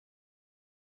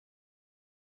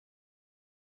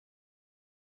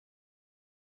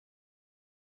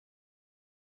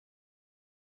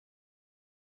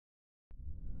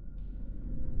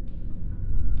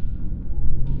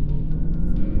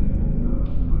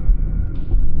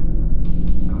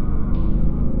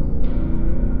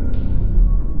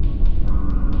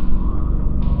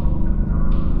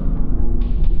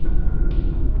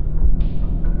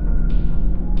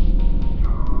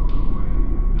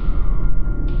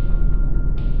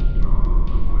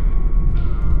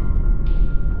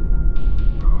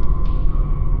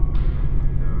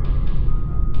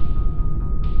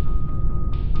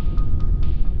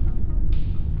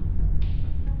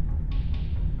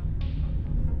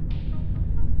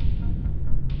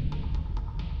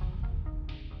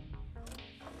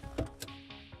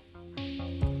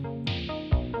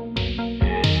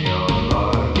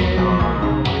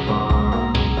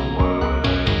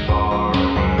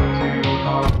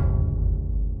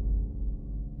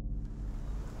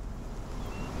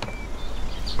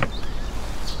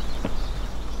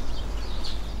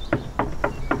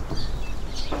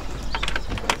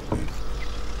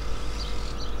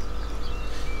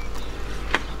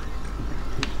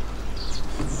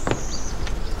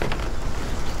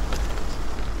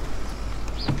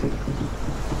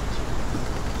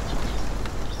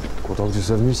que tu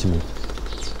sois venu, Simon.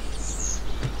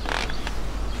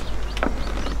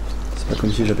 C'est pas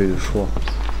comme si j'avais le choix.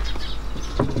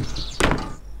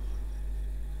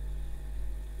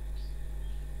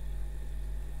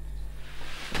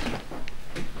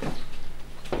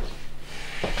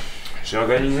 J'ai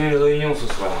organisé une réunion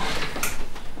ce soir.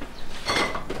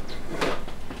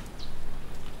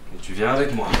 Et tu viens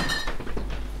avec moi.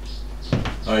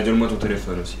 Ah, et donne-moi ton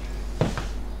téléphone aussi.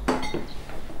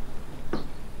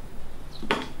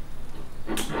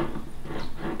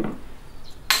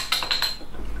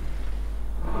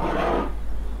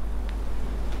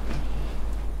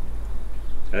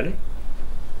 Allez.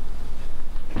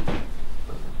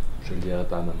 Je le dirai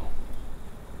pas à maman.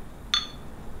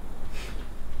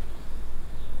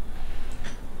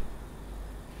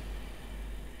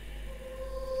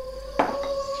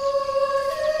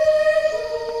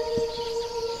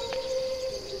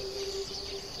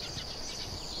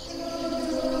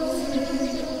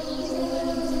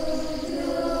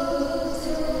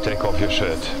 Take off your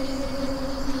shirt.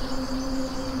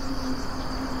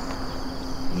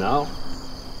 Now,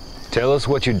 tell us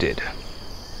what you did.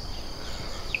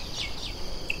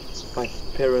 My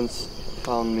parents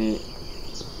found me.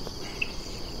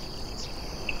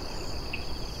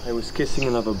 I was kissing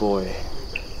another boy.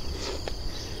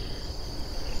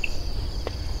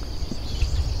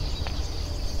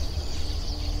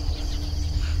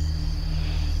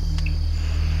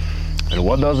 And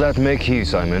what does that make you,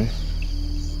 Simon?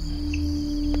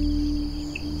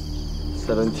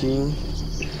 17.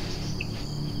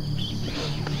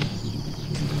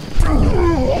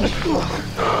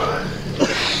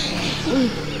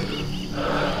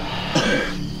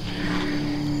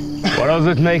 What does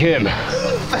it make him?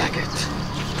 Faggot.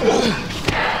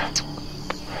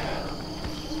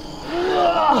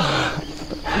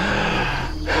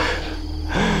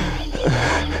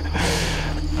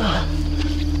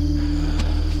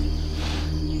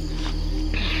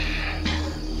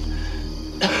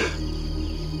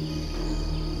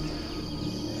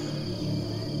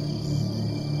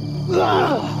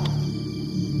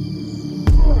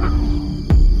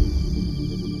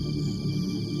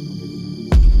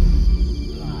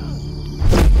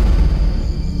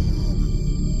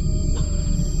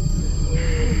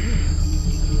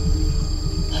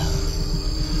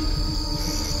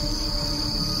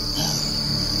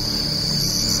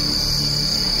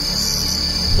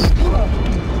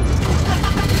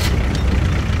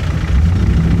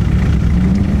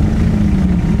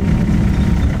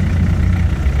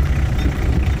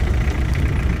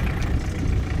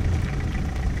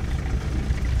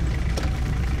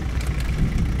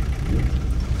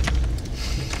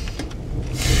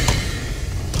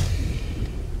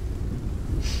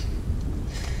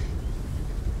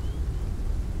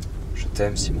 Je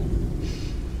t'aime, Simon.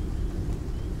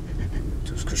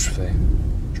 Tout ce que je le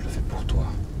fais pour toi.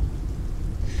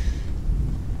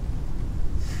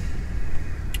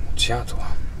 On tient à toi.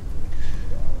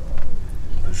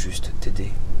 On veut juste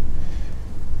t'aider.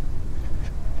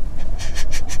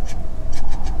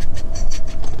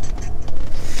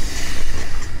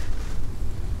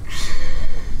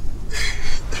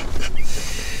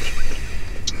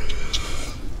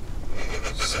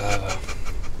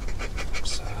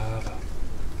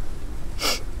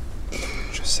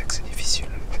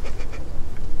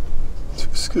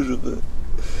 Ce que je veux,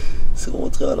 c'est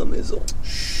rentrer à la maison.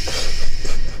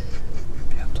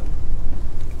 Bientôt.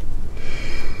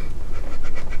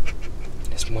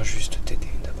 Laisse-moi juste t'aider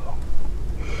d'abord.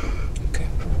 Ok?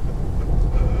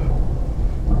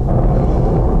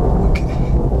 Ok.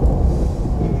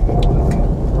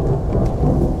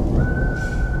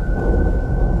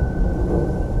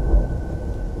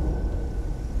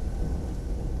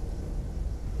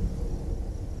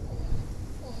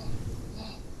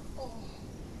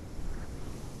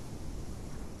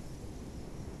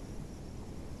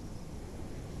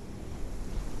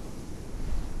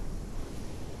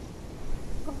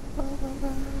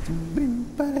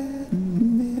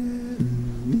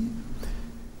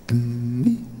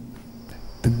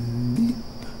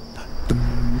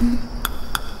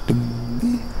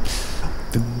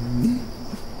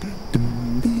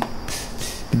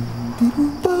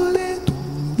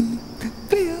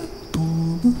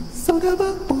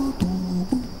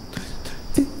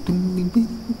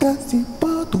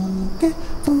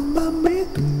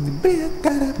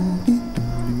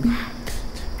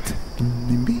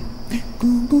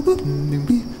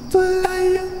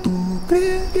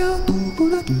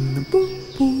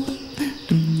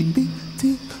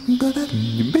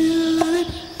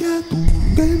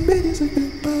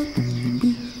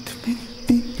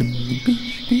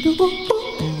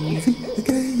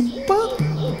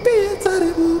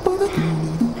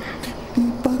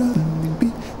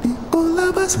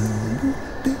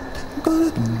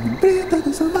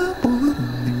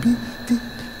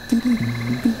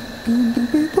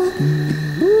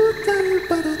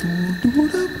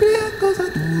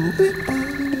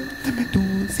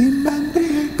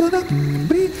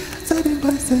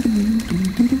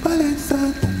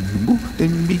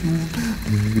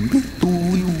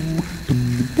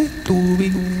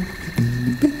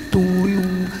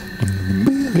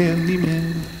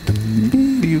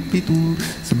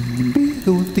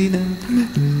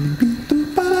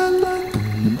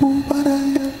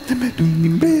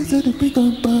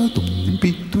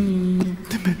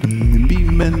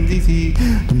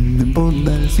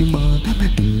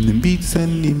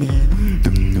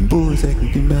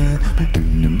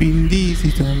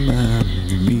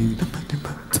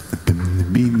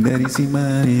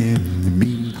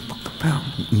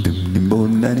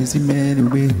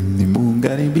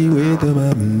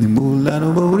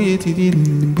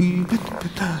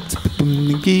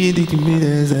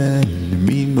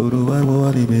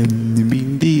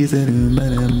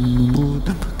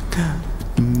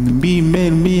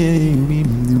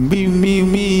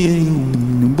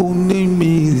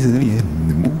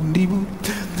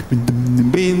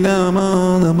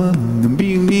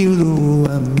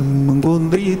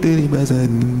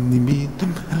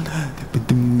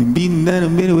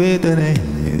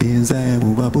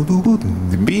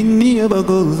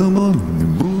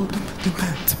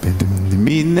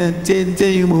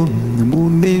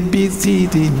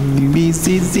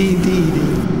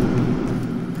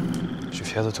 Je suis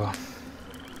fier de toi.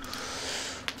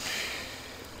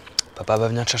 Papa va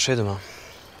venir te chercher demain.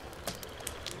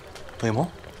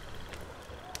 Vraiment?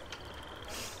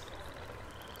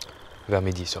 Vers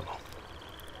midi sûrement.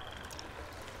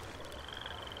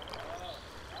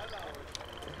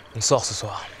 On sort ce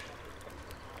soir.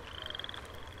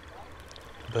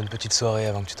 Bonne petite soirée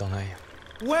avant que tu t'en ailles.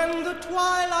 When the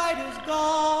twilight is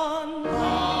gone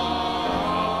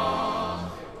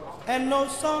and no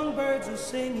songbirds are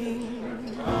singing.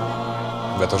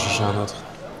 Va t'en chercher un autre.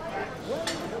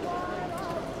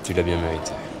 Tu l'as bien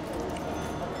mérité.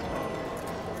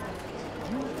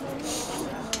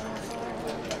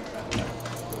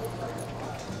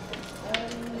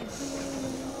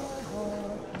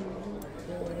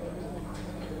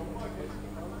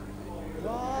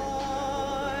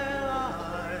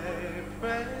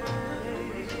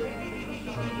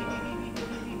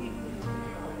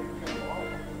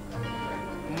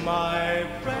 My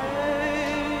prayer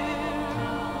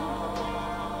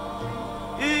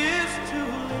is to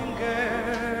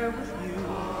linger with you.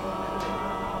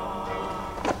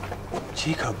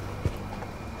 Jacob,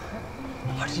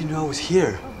 how did you know I was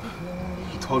here?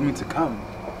 You told me to come,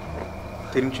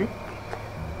 didn't you?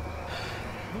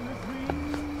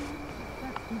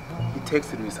 You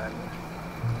texted me, Simon.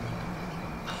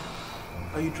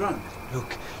 Are you drunk?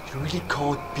 Look, you really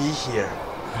can't be here.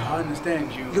 I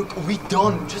understand you. Look, we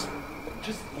done. Just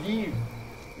leave.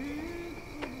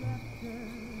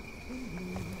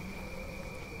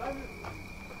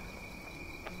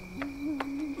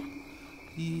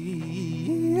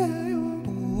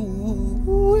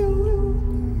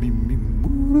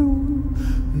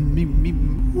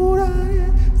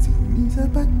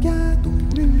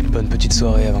 Bonne petite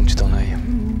soirée avant que tu t'en ailles.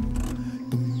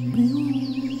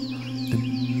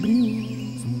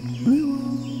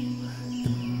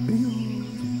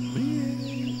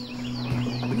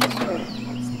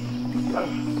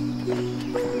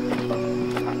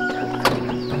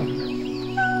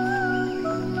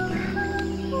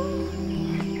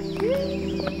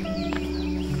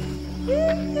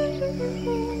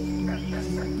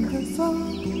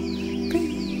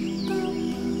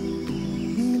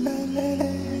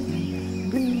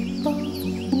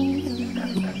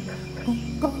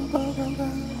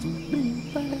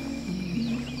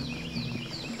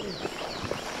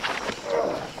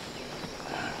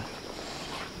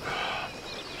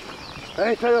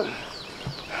 Allez, fais-le!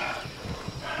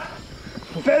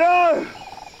 Fais-le!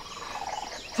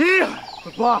 Tire! Je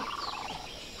peux pas!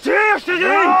 Tire, je te dis!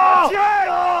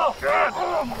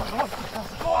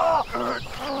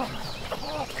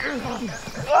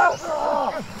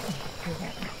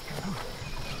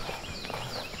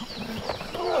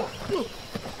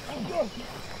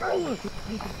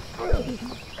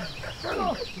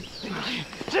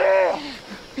 Tire!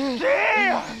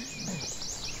 Tire!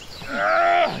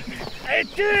 Allez,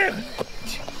 tire!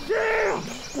 Tire!